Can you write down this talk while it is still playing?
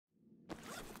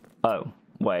Oh,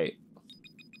 wait.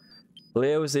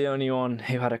 Leo was the only one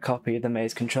who had a copy of the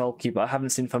maze control key, but I haven't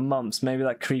seen for months. Maybe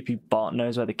that creepy bot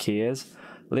knows where the key is.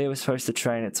 Leo was supposed to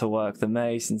train it to work the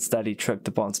maze. Instead, he tricked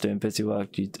the bot into doing busy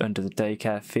work under the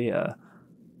daycare fear.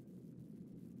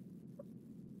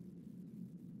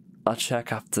 I'll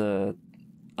check after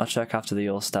the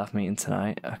all staff meeting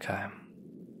tonight. Okay.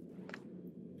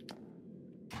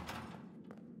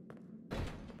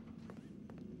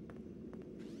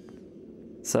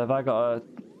 So have I got a...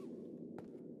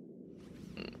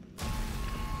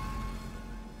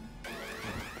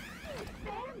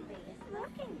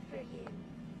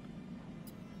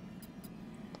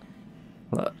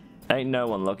 Look, ain't no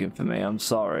one looking for me. I'm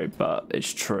sorry, but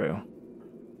it's true.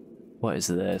 What is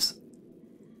this?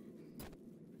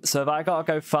 So have I got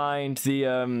to go find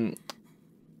the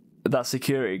that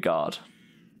security guard?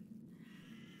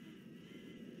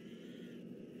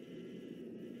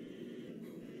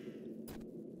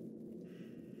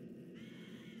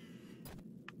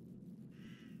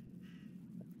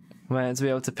 Meant to be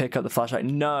able to pick up the flashlight.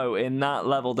 No, in that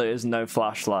level there is no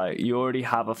flashlight. You already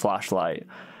have a flashlight.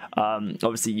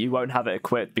 Obviously you won't have it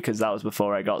equipped because that was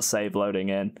before I got save loading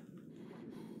in.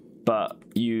 But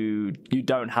you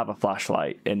don't have a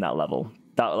flashlight in that level.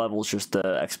 That level's just the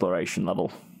exploration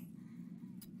level.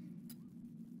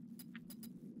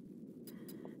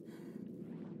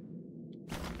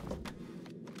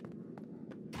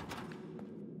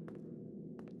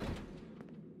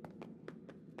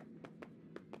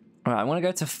 Alright, I'm gonna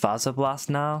go to Blast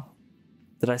now.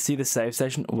 Did I see the save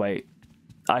station? Wait,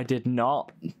 I did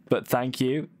not, but thank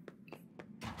you.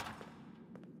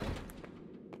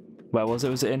 Where was it?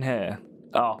 Was it in here?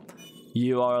 Oh,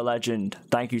 you are a legend.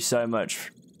 Thank you so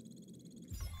much.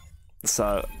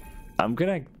 So, I'm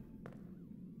gonna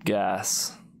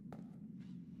guess.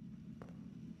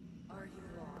 Are you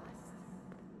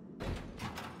lost?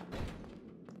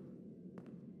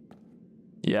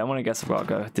 Yeah, I'm gonna guess I've got to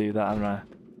go do that, haven't I?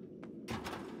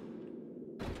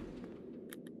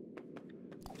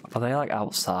 Are they like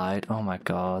outside? Oh my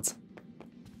god.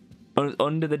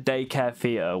 Under the daycare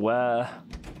fear, where?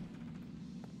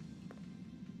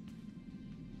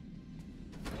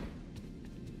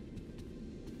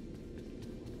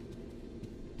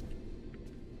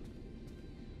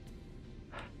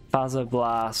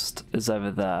 Blast is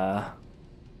over there.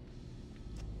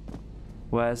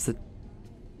 Where's the...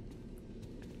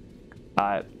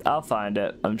 Alright, I'll find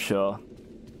it, I'm sure.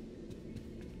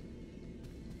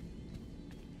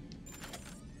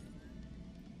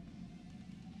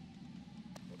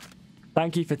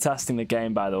 Thank you for testing the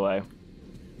game, by the way.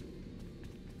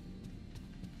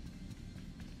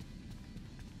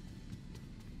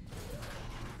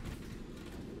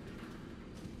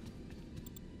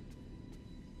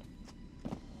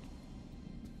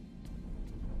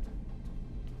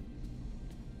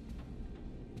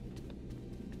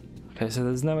 Okay, so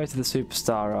there's no way to the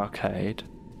Superstar Arcade.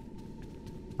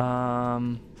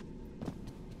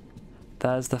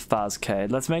 There's the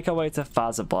Fazcade. Let's make our way to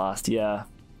Blast, yeah.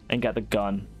 And get the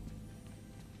gun.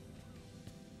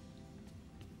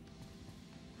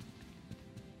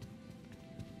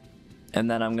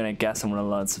 And then I'm gonna guess I'm gonna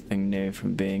learn something new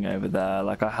from being over there,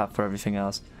 like I have for everything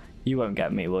else. You won't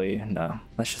get me, will you? No.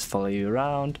 Let's just follow you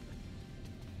around.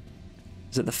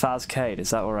 Is it the Fazcade? Is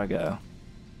that where I go?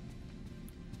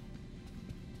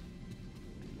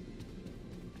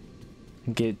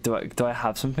 Do I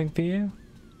have something for you?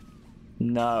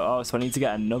 No. Oh, so I need to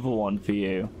get another one for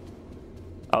you.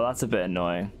 Oh, that's a bit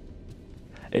annoying.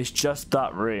 It's just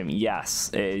that room. Yes,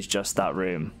 it is just that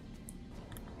room.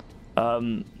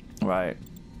 Right.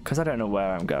 Because I don't know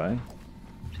where I'm going.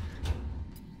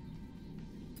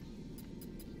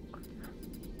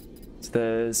 So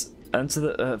there's... Enter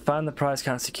the... find the prize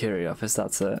count security office.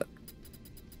 That's it.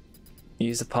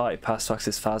 Use the party pass to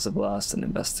access Blast and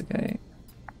investigate.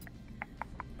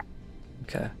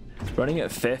 Okay. Running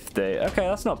at 50. Okay,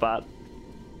 that's not bad.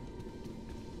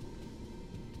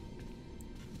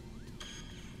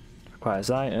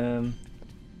 Requires item.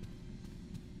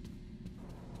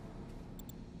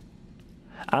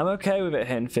 I'm okay with it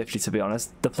hitting 50, to be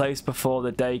honest. The place before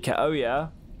the daycare. Oh yeah,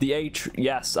 the H.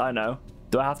 Yes, I know.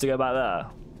 Do I have to go back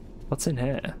there? What's in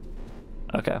here?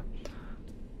 Okay.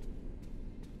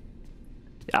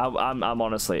 I'm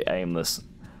honestly aimless.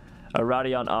 A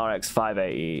Radeon RX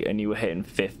 580, and you were hitting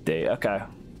 50. Okay.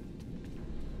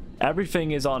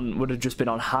 Everything is on. Would have just been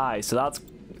on high, so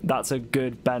that's a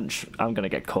good bench. I'm gonna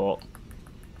get caught.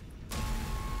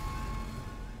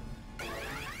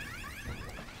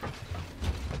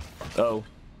 Oh.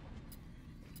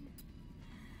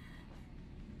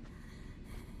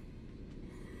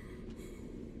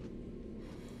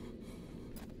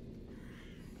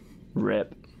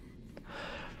 Rip.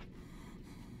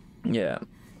 Yeah.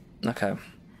 Okay.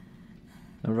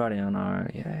 Already on our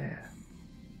yeah.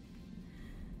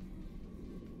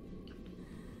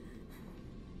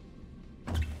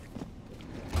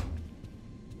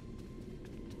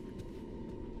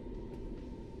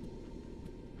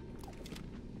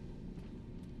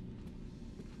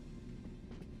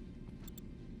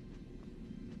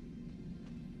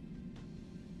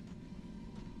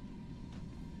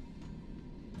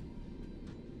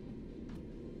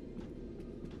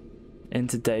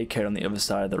 Into daycare on the other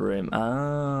side of the room.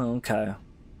 Oh, okay.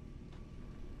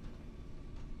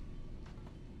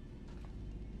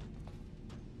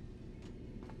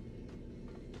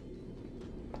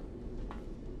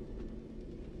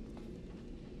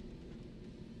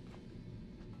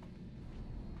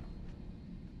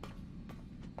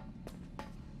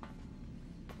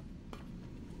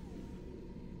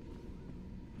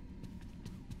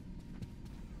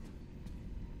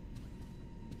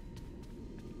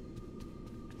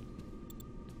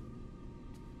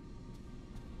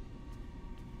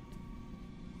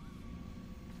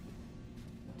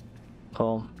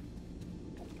 Cool.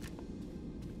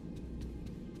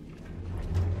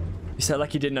 You said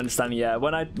like you didn't understand. Yeah,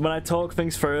 when I talk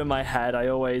things through in my head, I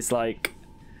always say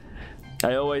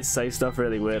stuff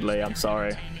really weirdly. I'm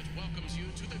sorry. Welcomes you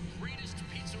to the greatest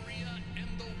pizzeria in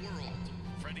the world,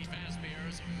 Freddy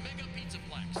Fazbear's Mega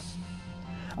Pizzaplex.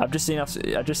 I've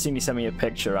just seen you send me a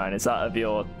picture, Ryan. Is that of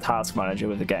your task manager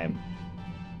with the game?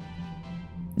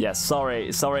 Yeah, sorry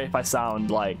if I sound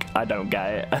like I don't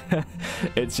get it.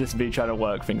 It's just me trying to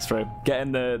work things through.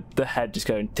 Getting the head just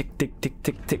going tick, tick, tick,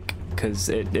 tick, tick, because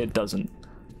it doesn't.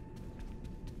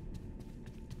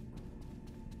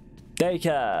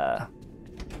 Daycare!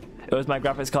 It was my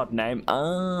graphics card name.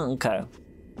 Oh, okay.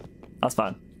 That's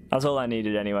fine. That's all I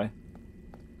needed anyway.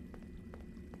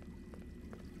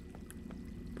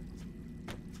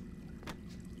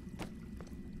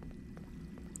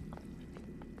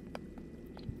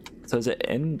 So is it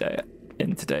into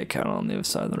daycare on the other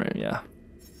side of the room? Yeah.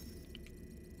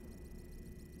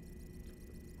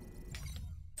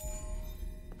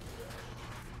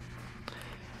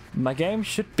 My game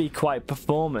should be quite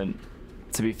performant,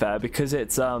 to be fair, because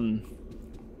it's not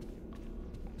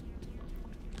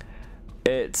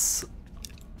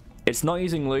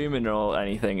using Lumen or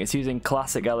anything. It's using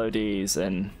classic LODs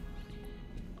and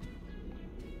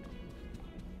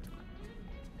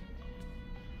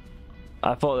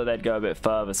I thought that they'd go a bit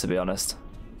further, to be honest.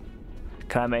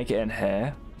 Can I make it in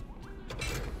here?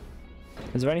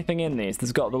 Is there anything in these?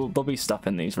 There'll be stuff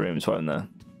in these rooms, won't there?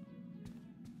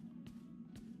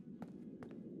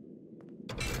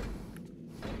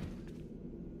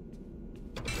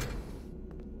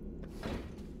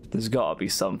 There's gotta be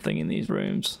something in these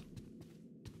rooms.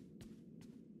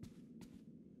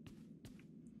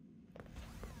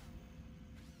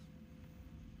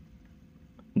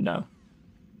 No.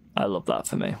 I love that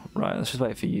for me. Right, let's just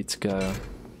wait for you to go.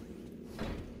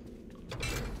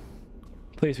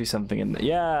 Please be something in there.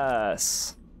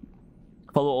 Yes!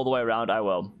 Follow all the way around, I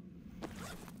will.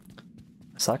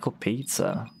 Cycle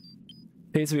pizza.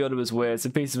 Pizza we ordered was weird.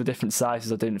 Some pizzas were different sizes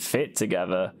that didn't fit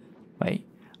together. Wait.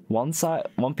 One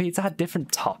pizza had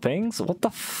different toppings? What the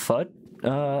fuck?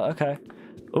 Okay.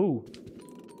 Ooh.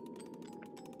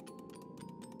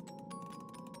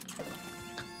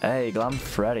 Hey, Glam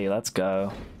Freddy, let's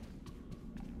go.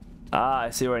 Ah, I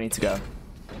see where I need to go.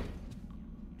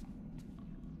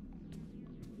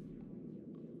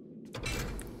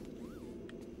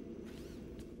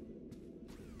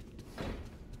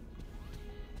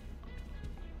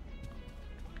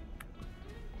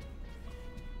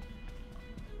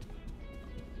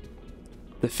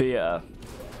 The theater.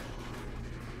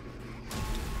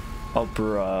 Oh,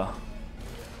 bruh.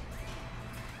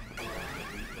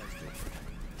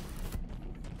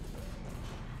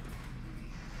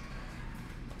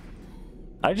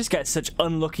 I just get such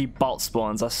unlucky bot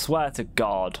spawns, I swear to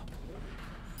God.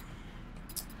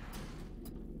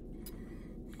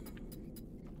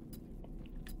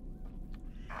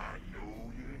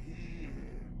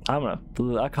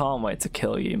 I can't wait to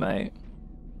kill you, mate.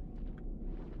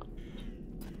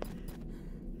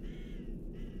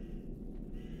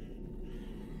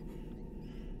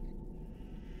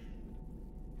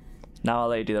 Now I'll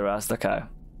let you do the rest, okay.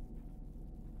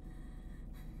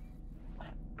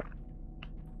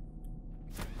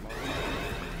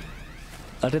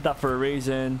 I did that for a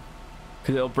reason,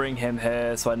 because it'll bring him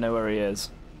here so I know where he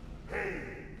is.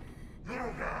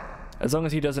 As long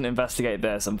as he doesn't investigate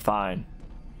this, I'm fine.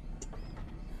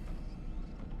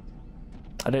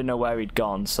 I didn't know where he'd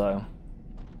gone, so...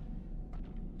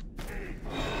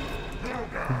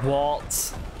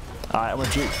 What? Alright, I'm gonna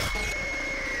juke.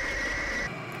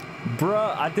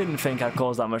 Bruh, I didn't think I'd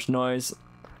cause that much noise.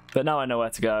 But now I know where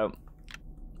to go.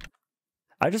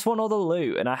 I just want all the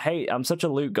loot, and I'm such a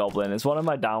loot goblin. It's one of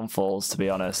my downfalls, to be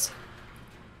honest.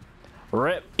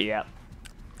 Rip, yep.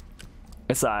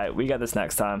 It's alright, we get this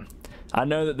next time. I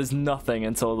know that there's nothing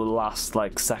until the last,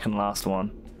 like, second last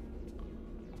one.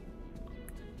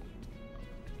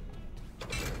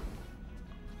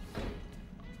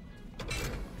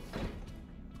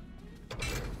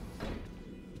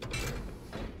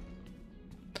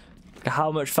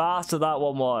 How much faster that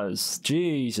one was.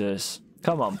 Jesus.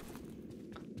 Come on.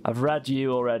 I've read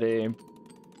you already.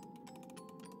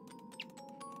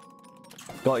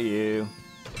 Got you.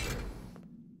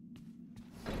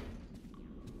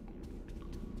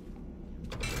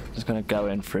 Just gonna go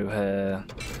in through here.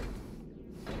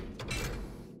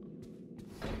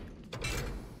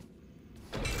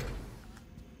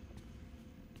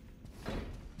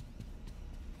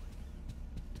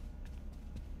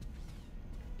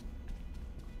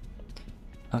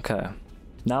 Okay.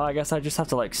 Now I guess I just have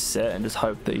to like sit and just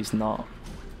hope that he's not.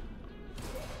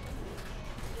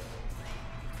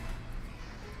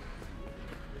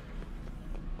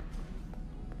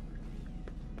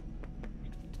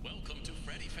 Welcome to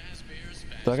Freddy Fazbear's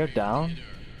Do I go down? Theater.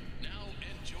 Now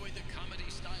enjoy the comedy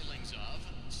stylings of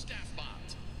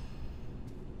Staffbot.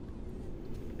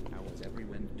 How is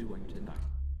everyone doing tonight?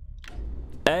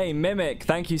 Hey, Mimic,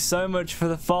 thank you so much for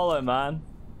the follow, man.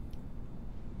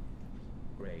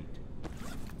 Great.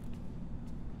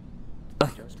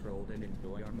 Just rolled in and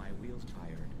boy are my wheels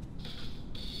tired.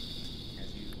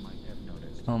 As you might have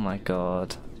noticed. Oh my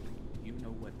god. You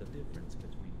know what the difference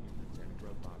between humans and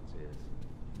robots is.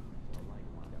 So like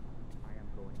one, I am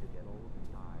going to get old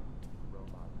and die.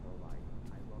 Robots go like,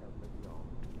 I will outlive y'all.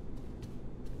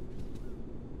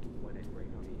 What a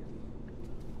great idea.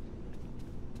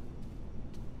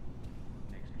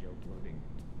 Next joke loading.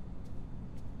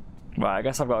 Right, I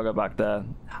guess I've got to go back there.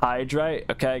 Hydrate?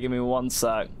 Okay, give me 1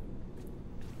 sec.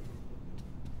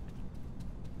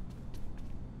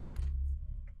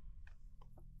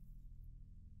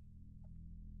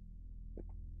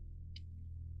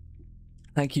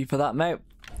 Thank you for that, mate.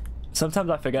 Sometimes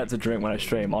I forget to drink when I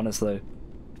stream, honestly.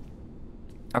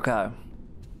 Okay.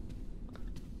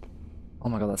 Oh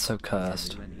my god, that's so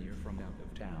cursed. Everyone here from out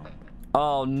of town.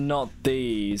 Oh, not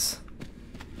these.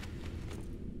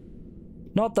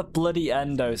 Not the bloody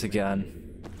endos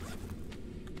again.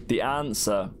 The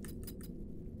answer.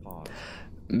 Pause.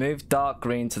 Move dark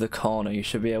green to the corner. You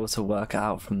should be able to work it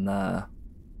out from there.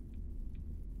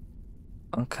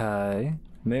 Okay.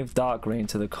 Move dark green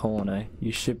to the corner.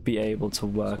 You should be able to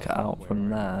work it out from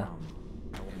there.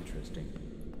 How interesting.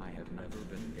 I have never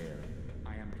been there.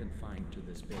 I am confined to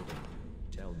this building.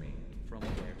 Tell me, from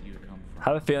where you come I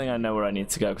from? have a feeling I know where I need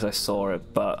to go because I saw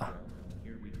it, but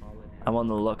Here we call it I'm on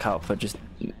the lookout for just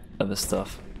other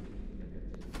stuff.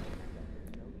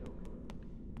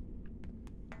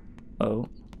 Oh.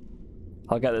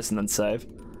 I'll get this and then save.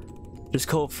 Just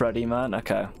call Freddy, man.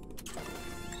 Okay.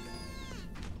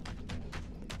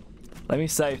 Let me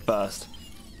save first.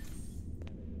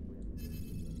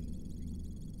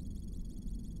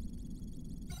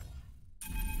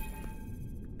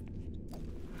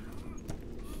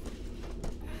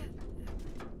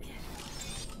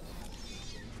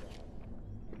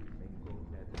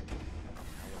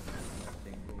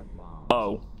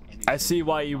 Oh, I see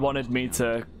why you wanted me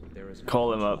to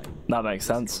call him up. That makes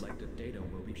sense. Collected data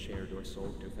will be shared or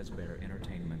sold to Fazbear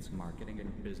Entertainment's marketing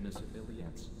and business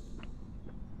affiliates.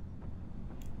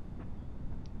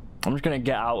 I'm just gonna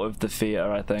get out of the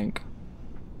theater, I think.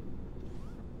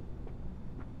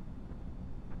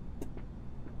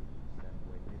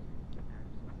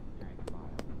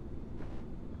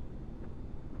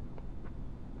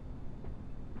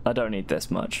 I don't need this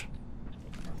much.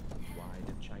 Why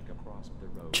did Chaika cross the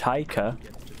road? Chaika?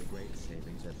 Gets to the great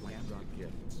savings at Landrock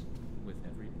Gifts. With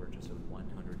every purchase of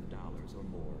 $100 or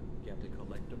more, get a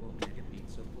collectible Mega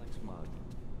Pizza Flex mug.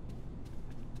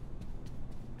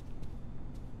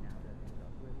 Now that it's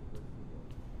up with good deal.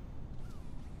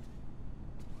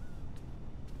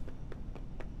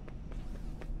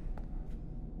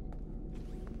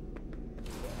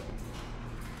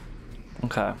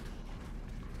 Okay.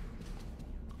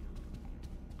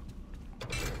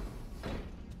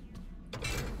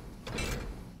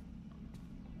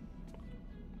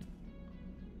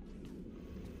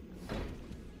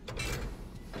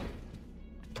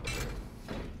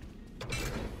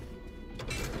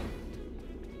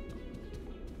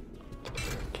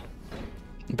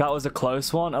 That was a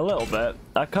close one, a little bit.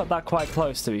 I cut that quite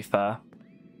close, to be fair.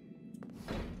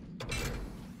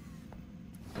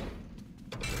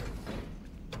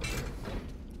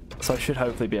 So I should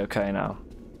hopefully be okay now.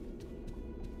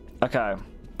 Okay, I'm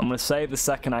gonna save the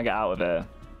second I get out of here.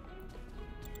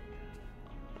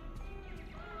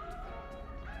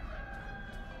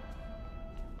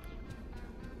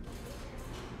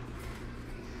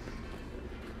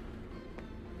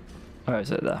 Where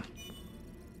is it there?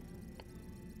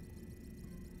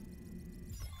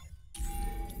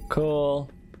 Cool.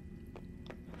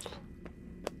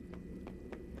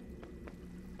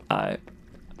 Alright.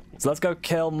 So let's go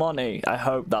kill Monty. I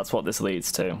hope that's what this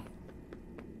leads to.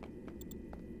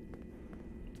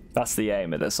 That's the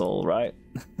aim of this all, right?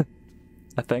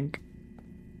 I think.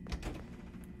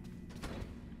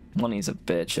 Monty's a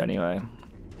bitch anyway.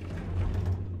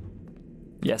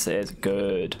 Yes, it is.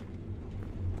 Good.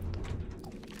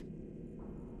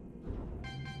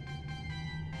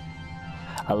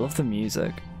 I love the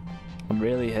music. I'm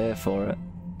really here for it.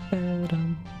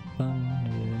 Wow,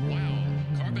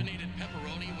 carbonated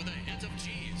pepperoni with a hint of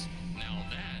cheese. Now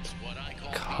that's what I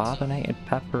call Carbonated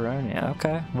pepperoni.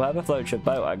 Okay, whatever floats your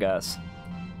boat, I guess.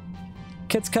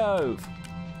 Kids Cove.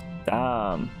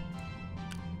 Damn.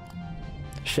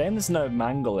 Shame there's no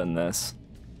mangle in this.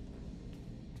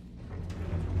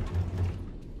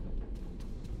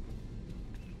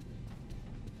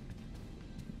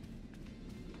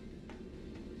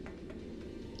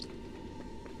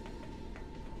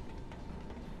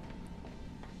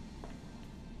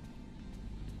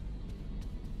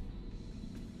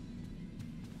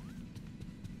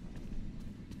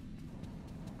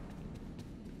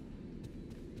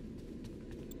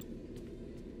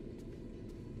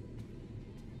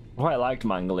 I quite liked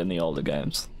Mangle in the older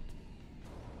games.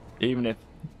 Even if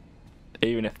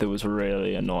there was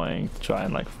really annoying to try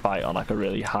and like fight on like a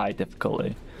really high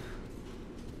difficulty.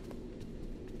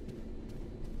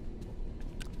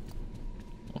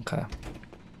 Okay.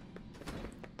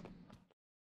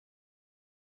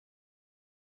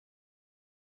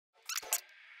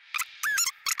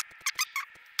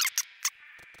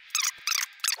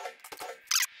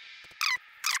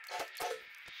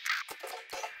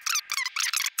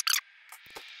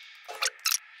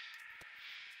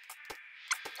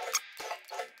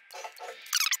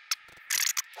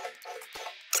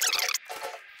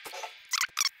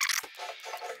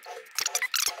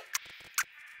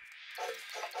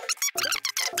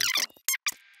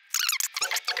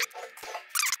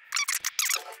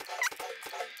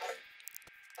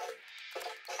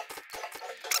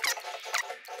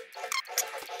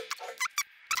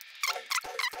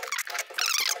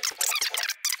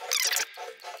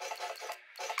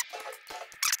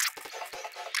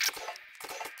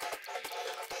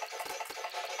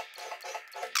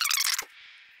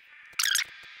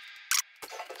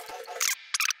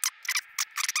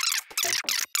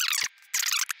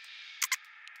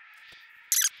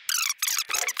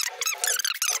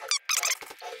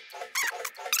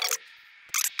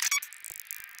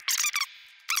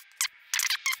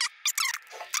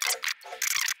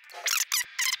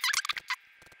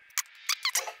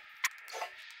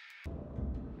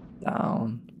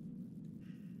 Down.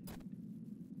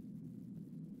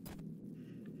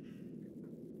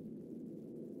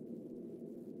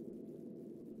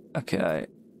 Okay.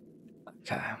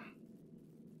 Okay.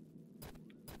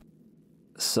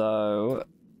 So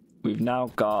we've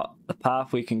now got the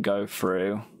path we can go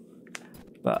through,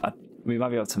 but we might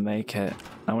be able to make it.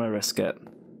 I want to risk it.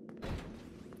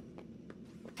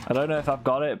 I don't know if I've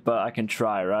got it, but I can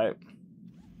try, right?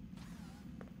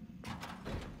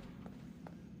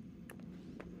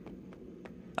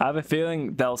 I have a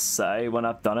feeling they'll say when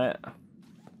I've done it,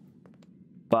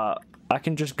 but I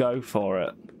can just go for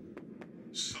it.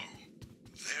 So,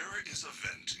 there is a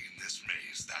vent in this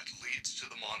maze that leads to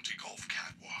the Monty Golf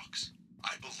catwalks.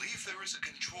 I believe there is a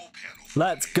control panel for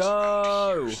Let's the maze around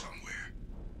go! here somewhere.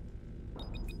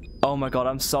 Oh my god,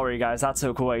 I'm sorry guys, that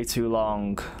took way too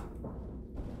long.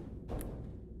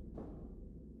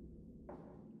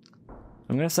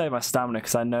 I'm gonna save my stamina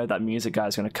because I know that music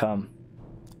guy's gonna come.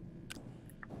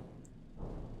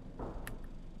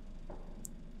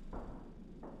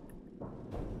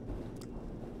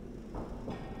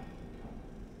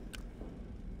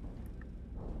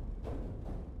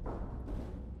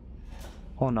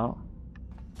 Or not.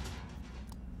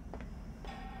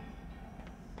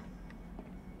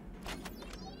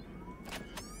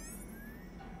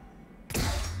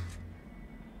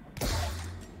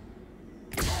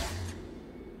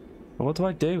 What do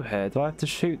I do here? Do I have to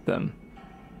shoot them?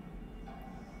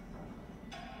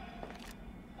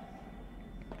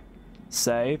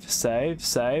 Save, save,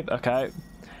 save. Okay.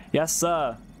 Yes,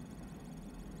 sir.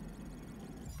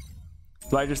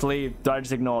 Do I just leave? Do I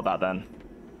just ignore that then?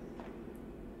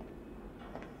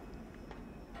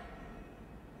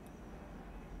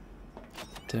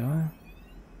 Do I?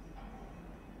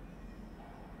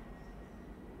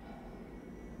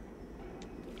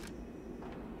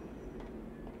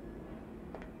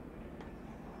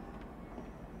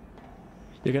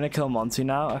 You're gonna kill Monty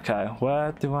now? Okay,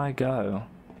 where do I go?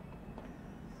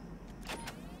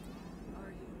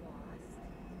 Are you lost?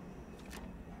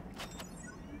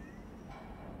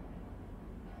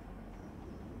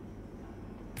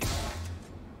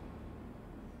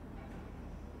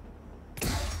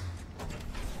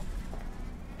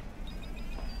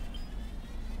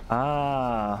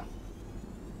 Ah.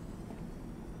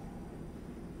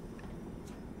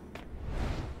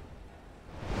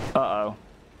 Uh-oh.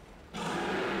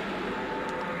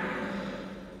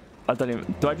 I don't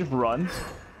even... Do I just run?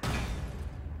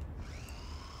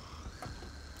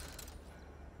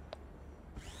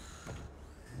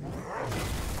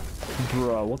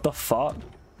 Bro, what the fuck?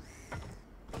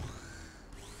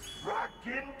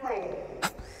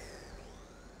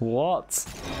 What?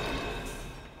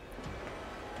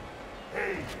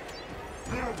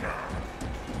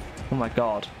 Oh my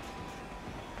god.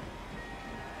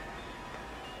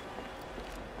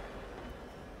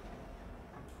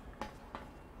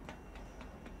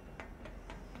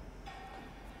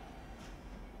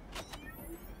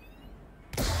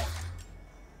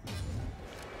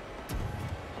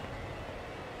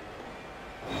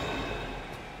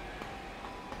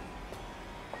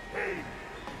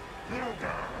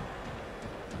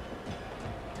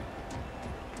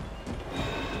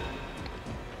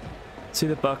 See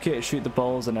the bucket, shoot the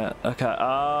balls in it. Okay,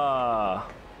 ah.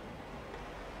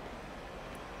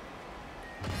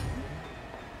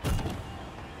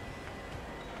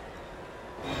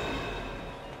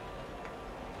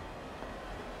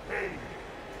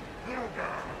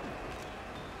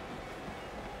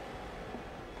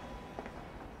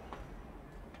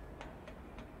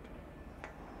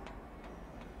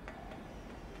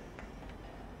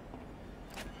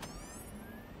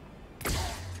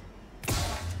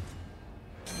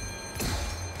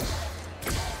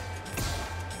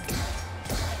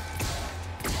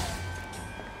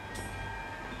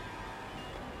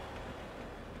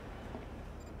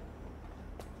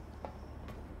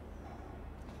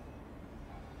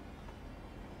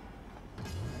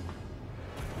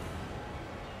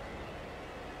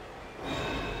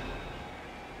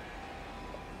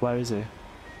 Where is he?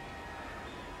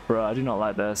 Bro, I do not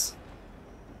like this.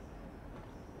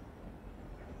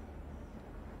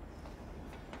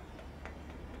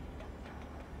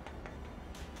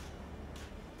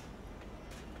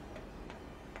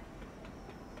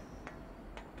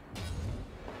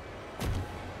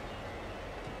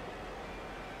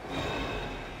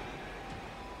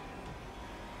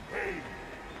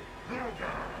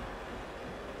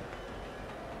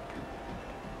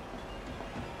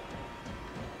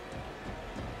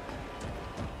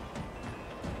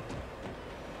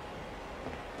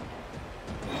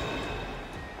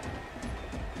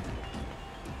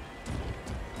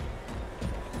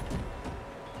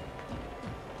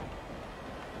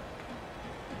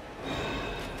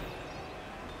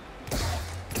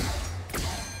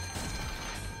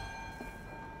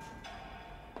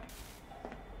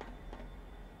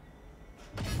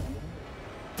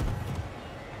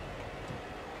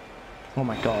 Oh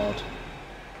my god.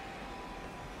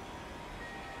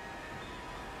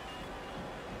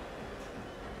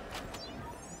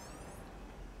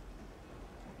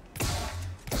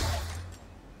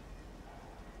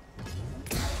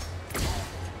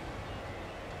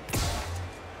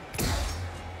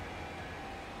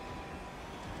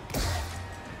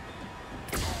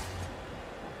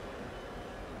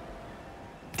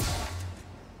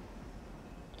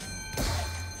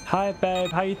 Hi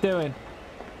babe, how you doing?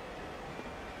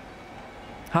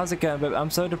 How's it going, babe? I'm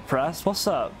so depressed. What's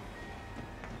up?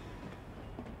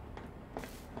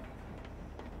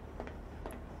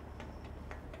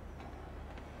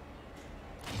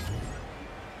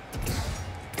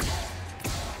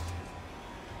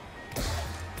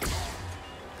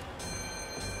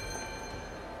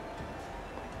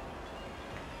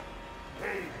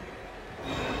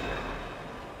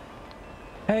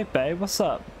 Hey babe, what's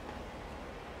up?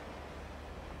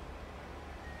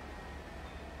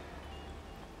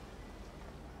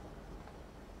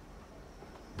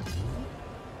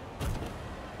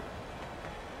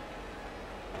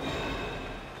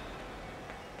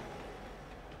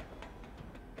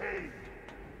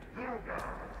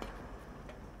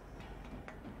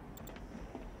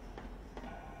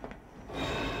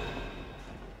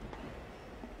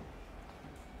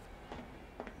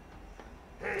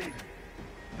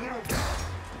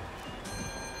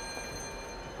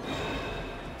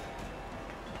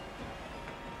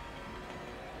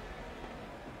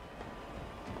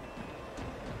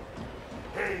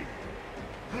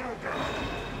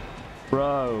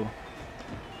 Bro.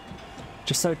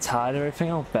 Just so tired of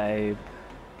everything. Oh, babe.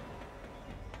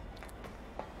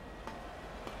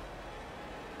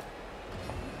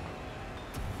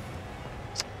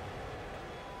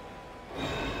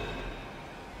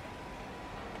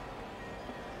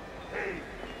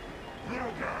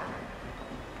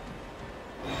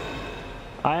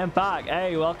 I am back.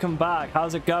 Hey, welcome back.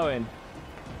 How's it going?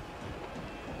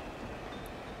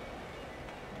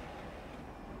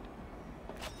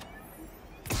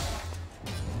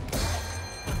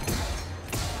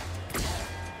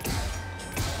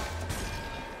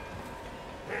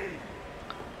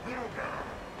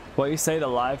 What you say, the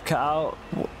live cut out?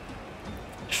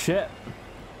 Shit.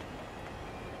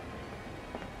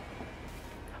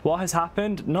 What has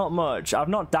happened? Not much. I've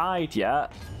not died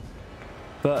yet.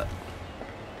 But...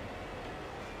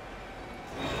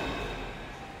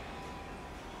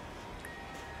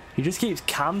 he just keeps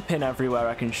camping everywhere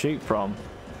I can shoot from.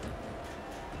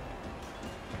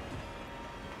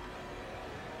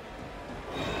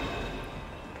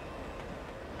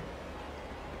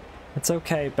 It's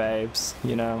okay, babes,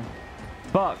 you know.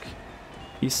 Fuck!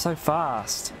 He's so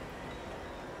fast.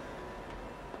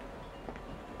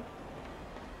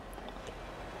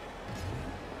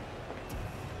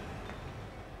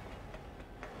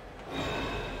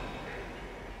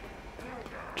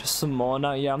 Just some more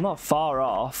now. Yeah, I'm not far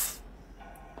off.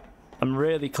 I'm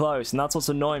really close, and that's what's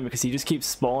annoying because he just keeps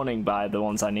spawning by the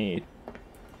ones I need.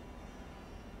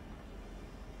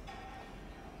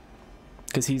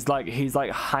 Because he's like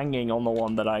hanging on the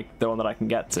one that I can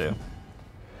get to.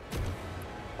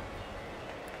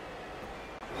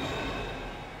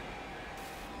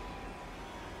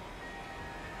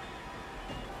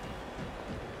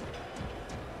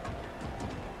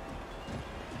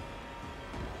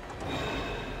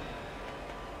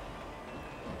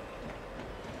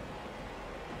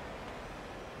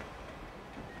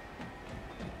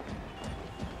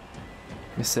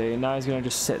 You see, now he's gonna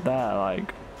just sit there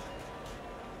like.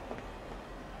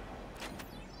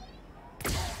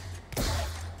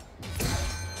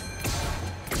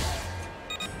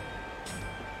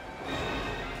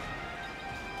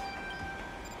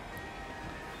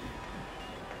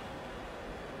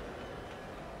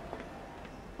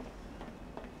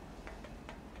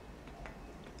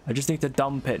 I just need to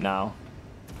dump it now.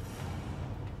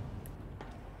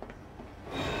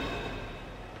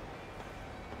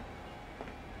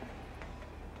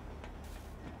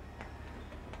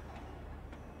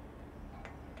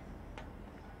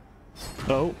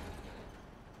 Oh.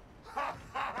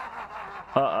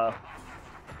 Uh-oh.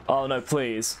 Oh no,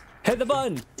 please. Hit the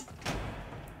button!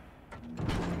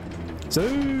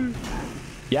 Zoo!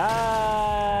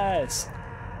 Yes!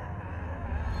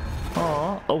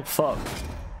 Aw. Oh, fuck.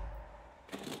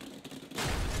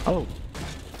 Oh.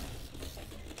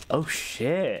 Oh,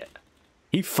 shit.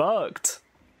 He fucked.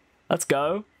 Let's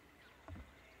go.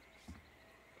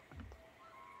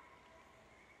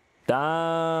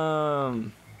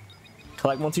 Damn.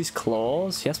 Collect Monty's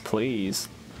claws? Yes, please.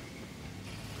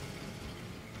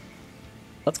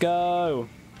 Let's go.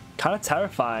 Kind of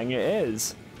terrifying, it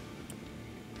is.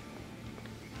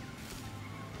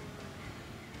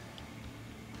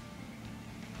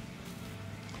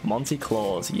 Monty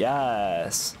claws,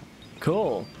 yes.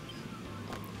 Cool.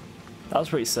 That was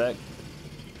pretty sick.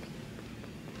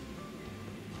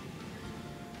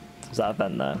 Was that a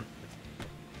vent there?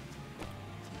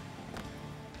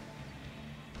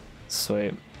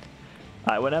 Sweet.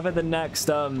 Alright, whenever the next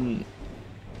let me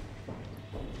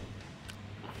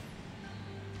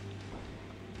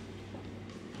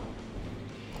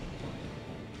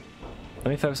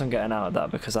focus on getting out of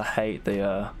that because I hate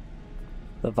the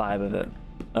vibe of it.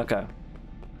 Okay.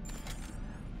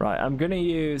 Right, I'm gonna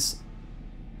use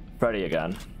Freddy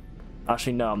again.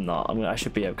 Actually, no, I'm not. I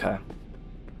should be okay.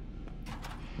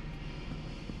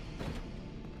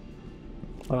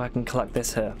 Oh, I can collect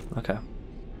this here. Okay.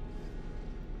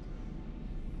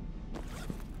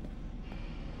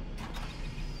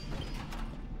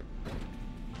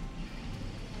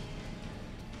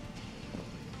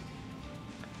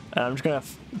 And I'm just gonna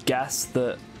guess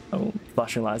that. Oh,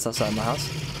 flashing lights outside my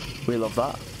house. We love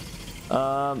that.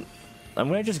 I'm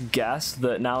gonna just guess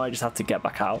that now I just have to get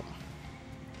back out.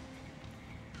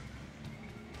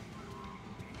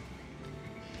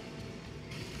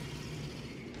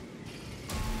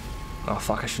 Oh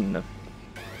fuck, I shouldn't have.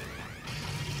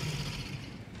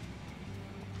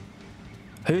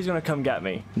 Who's gonna come get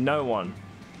me? No one.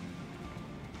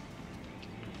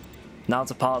 Now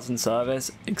to parts and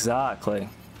service? Exactly.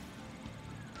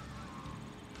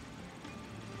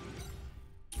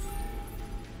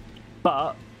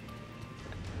 But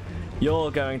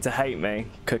You're going to hate me,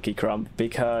 Cookie Crumb,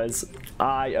 because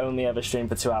I only ever stream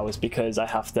for 2 hours because I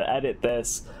have to edit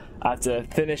this, I have to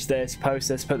finish this, post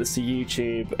this, put this to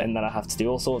YouTube, and then I have to do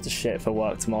all sorts of shit for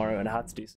work tomorrow, and I have to do